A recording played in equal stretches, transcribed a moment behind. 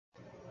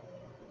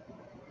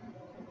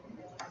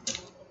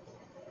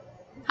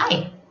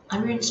Hi,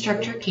 I'm your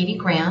instructor, Katie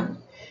Graham.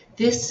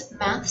 This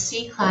Math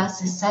C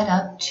class is set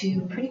up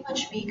to pretty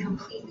much be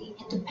completely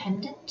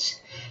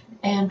independent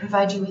and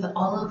provide you with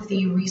all of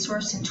the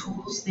resources and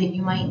tools that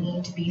you might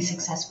need to be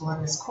successful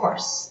in this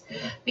course.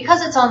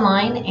 Because it's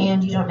online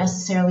and you don't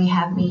necessarily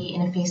have me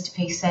in a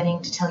face-to-face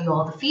setting to tell you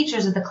all the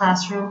features of the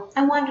classroom,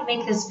 I wanted to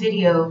make this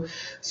video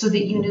so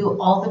that you knew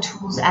all the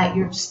tools at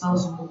your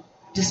disposal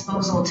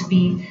to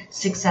be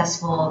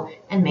successful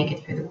and make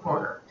it through the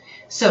quarter.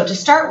 So to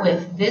start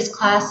with, this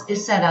class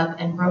is set up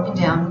and broken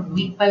down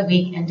week by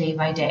week and day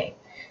by day.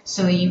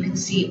 So you can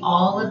see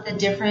all of the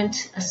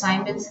different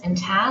assignments and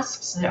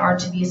tasks that are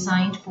to be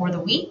assigned for the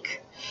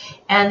week.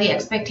 And the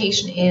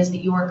expectation is that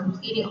you are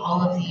completing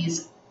all of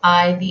these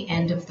by the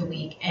end of the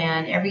week.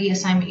 And every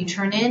assignment you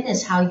turn in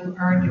is how you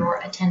earn your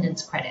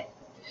attendance credit.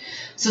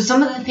 So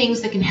some of the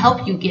things that can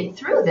help you get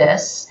through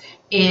this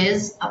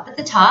is up at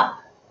the top.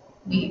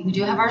 We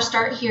do have our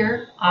start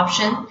here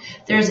option.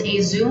 There's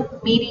a Zoom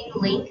meeting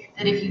link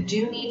that if you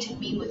do need to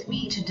meet with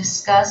me to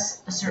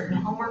discuss a certain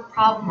homework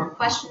problem or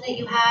question that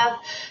you have,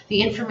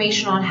 the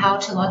information on how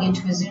to log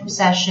into a Zoom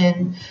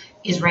session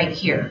is right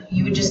here.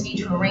 You would just need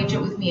to arrange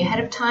it with me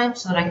ahead of time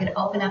so that I could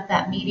open up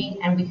that meeting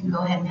and we can go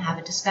ahead and have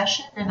a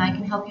discussion and I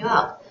can help you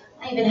out.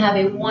 I even have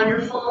a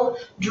wonderful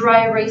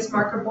dry erase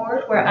marker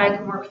board where I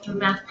can work through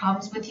math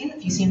problems with you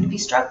if you seem to be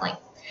struggling.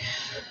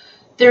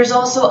 There's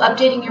also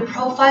updating your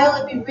profile.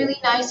 It'd be really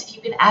nice if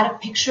you could add a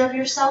picture of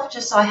yourself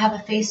just so I have a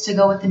face to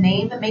go with the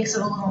name. It makes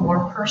it a little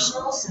more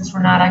personal since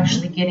we're not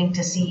actually getting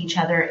to see each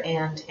other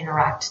and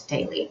interact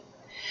daily.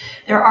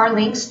 There are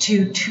links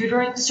to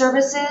tutoring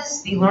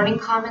services, the learning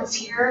comments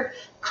here.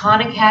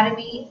 Khan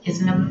Academy is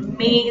an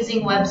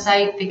amazing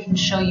website that can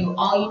show you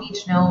all you need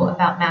to know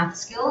about math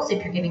skills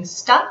if you're getting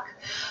stuck,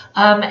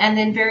 and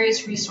then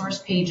various resource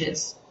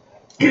pages.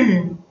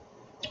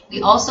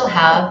 We also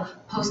have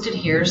posted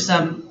here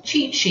some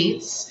cheat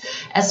sheets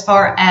as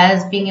far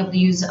as being able to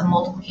use a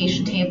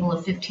multiplication table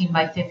of 15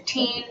 by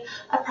 15,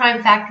 a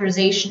prime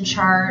factorization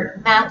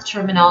chart, math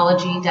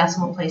terminology,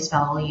 decimal place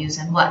values,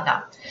 and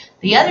whatnot.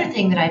 The other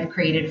thing that I've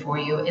created for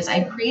you is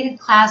I created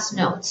class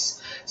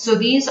notes. So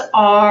these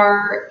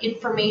are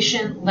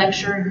information,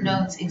 lecture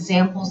notes,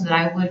 examples that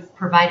I would have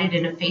provided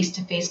in a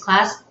face-to-face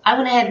class. I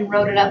went ahead and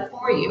wrote it up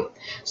for you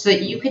so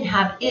that you can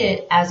have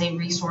it as a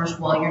resource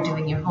while you're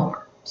doing your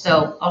homework.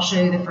 So I'll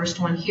show you the first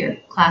one here,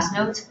 class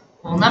notes,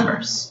 whole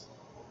numbers.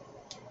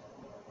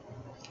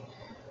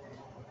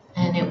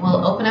 And it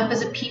will open up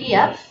as a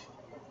PDF.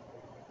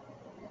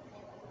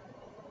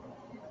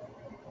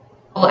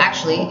 Well,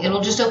 actually, it'll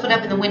just open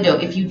up in the window.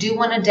 If you do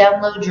want to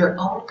download your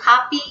own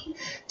copy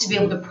to be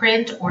able to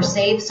print or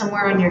save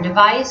somewhere on your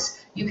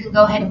device, you can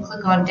go ahead and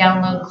click on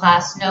download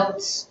class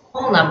notes,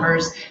 whole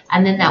numbers,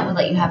 and then that will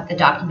let you have the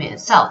document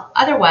itself.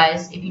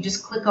 Otherwise, if you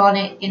just click on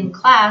it in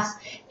class,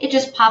 it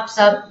just pops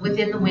up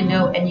within the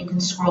window and you can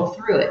scroll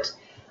through it.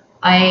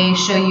 I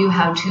show you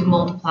how to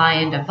multiply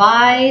and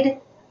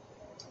divide,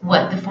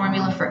 what the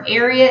formula for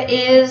area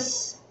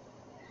is,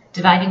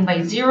 dividing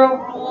by zero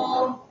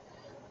rule,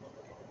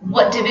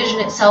 what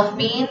division itself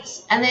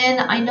means, and then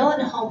I know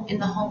in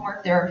the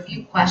homework there are a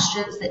few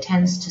questions that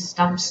tends to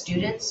stump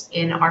students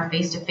in our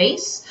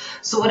face-to-face.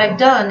 So what I've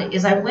done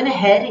is I went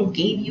ahead and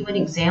gave you an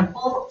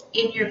example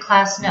in your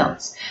class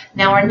notes.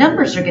 Now our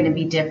numbers are going to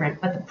be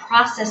different, but the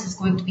process is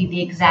going to be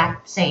the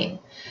exact same.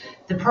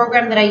 The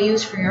program that I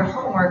use for your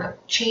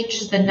homework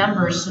changes the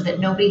numbers so that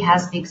nobody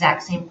has the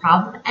exact same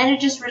problem, and it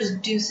just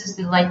reduces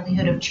the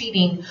likelihood of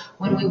cheating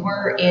when we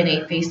were in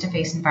a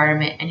face-to-face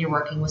environment and you're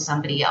working with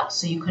somebody else,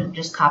 so you couldn't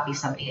just copy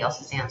somebody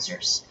else's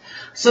answers.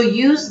 So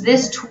use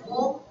this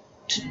tool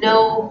to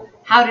know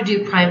how to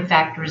do prime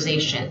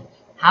factorization,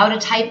 how to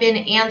type in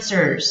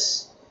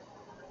answers,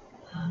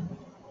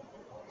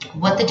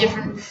 what the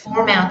different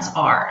formats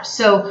are.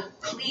 So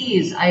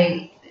please,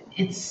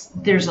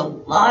 there's a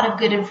lot of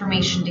good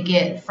information to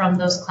get from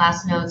those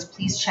class notes.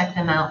 Please check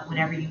them out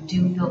whenever you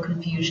do feel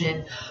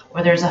confusion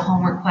or there's a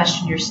homework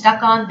question you're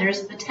stuck on.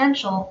 There's a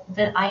potential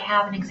that I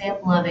have an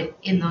example of it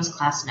in those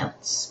class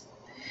notes.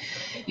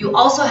 You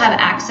also have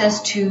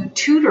access to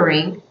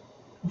tutoring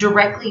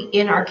directly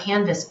in our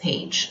Canvas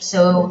page.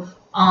 So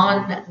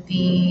on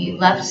the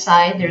left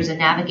side, there's a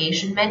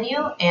navigation menu,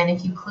 and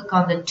if you click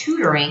on the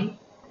tutoring,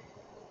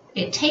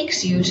 it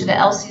takes you to the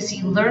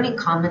LCC Learning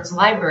Commons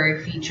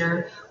library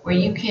feature where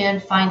you can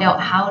find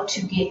out how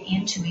to get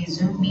into a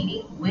Zoom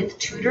meeting with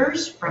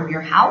tutors from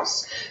your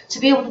house to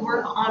be able to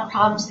work on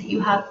problems that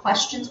you have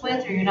questions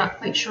with or you're not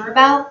quite sure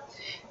about.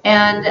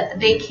 And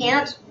they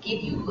can't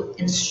give you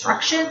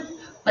instruction,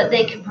 but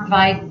they can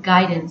provide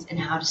guidance in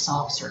how to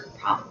solve certain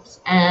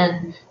problems.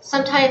 And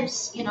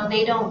sometimes,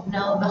 they don't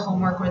know the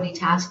homework or the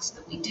tasks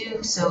that we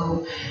do,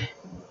 so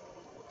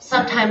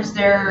sometimes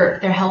their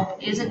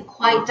help isn't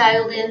quite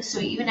dialed in, so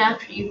even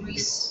after you've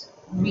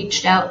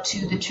reached out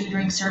to the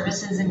tutoring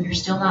services and you're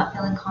still not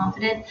feeling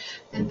confident,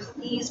 then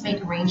please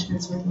make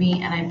arrangements with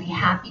me and I'd be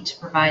happy to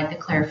provide the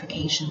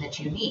clarification that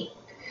you need.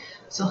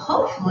 So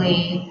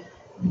hopefully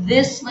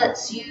this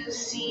lets you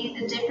see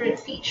the different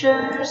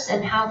features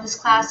and how this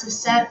class is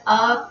set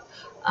up.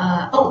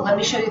 oh, let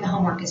me show you the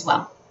homework as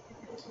well.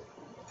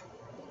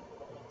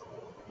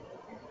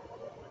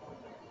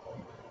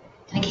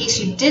 In case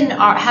you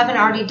haven't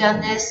already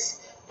done this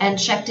and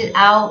checked it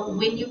out,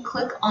 when you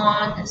click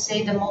on,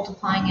 say, the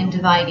multiplying and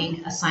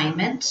dividing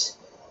assignment,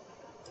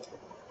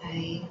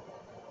 I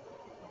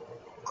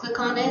click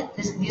on it.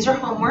 These are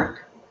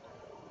homework.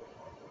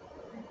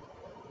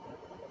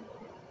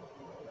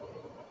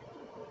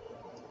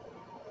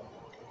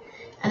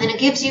 And then it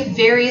gives you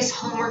various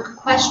homework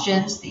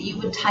questions that you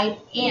would type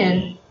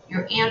in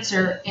your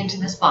answer into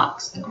this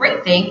box. The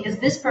great thing is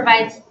this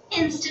provides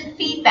instant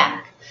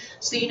feedback,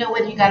 so you know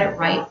whether you got it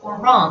right or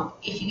wrong.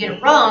 If you get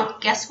it wrong,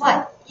 guess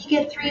what? You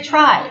get 3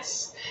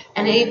 tries.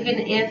 And even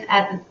if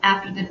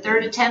after the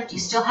 3rd attempt you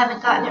still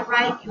haven't gotten it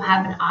right, you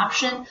have an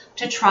option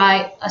to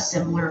try a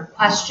similar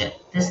question.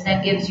 This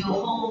then gives you a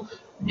whole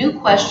new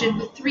question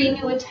with 3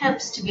 new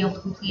attempts to be able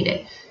to complete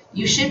it.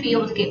 You should be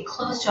able to get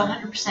close to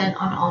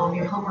 100% on all of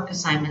your homework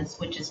assignments,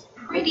 which is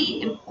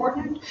pretty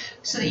important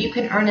so that you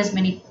can earn as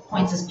many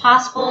points as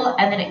possible,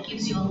 and then it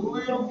gives you a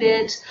little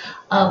bit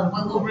of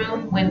wiggle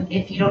room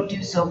if you don't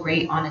do so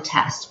great on a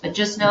test. But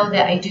just know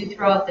that I do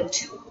throw out the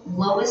 2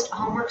 lowest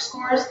homework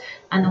scores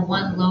and the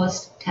 1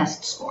 lowest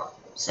test score.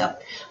 So,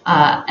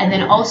 and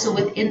then also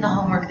within the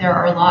homework, there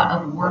are a lot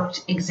of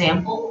worked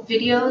example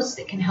videos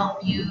that can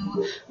help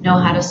you know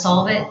how to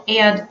solve it.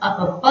 And up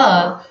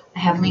above, I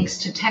have links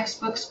to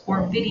textbooks or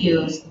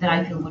videos that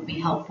I feel would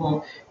be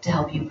helpful to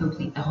help you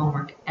complete the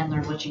homework and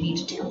learn what you need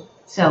to do.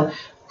 So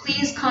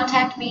please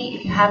contact me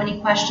if you have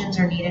any questions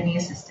or need any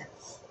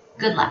assistance.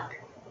 Good luck.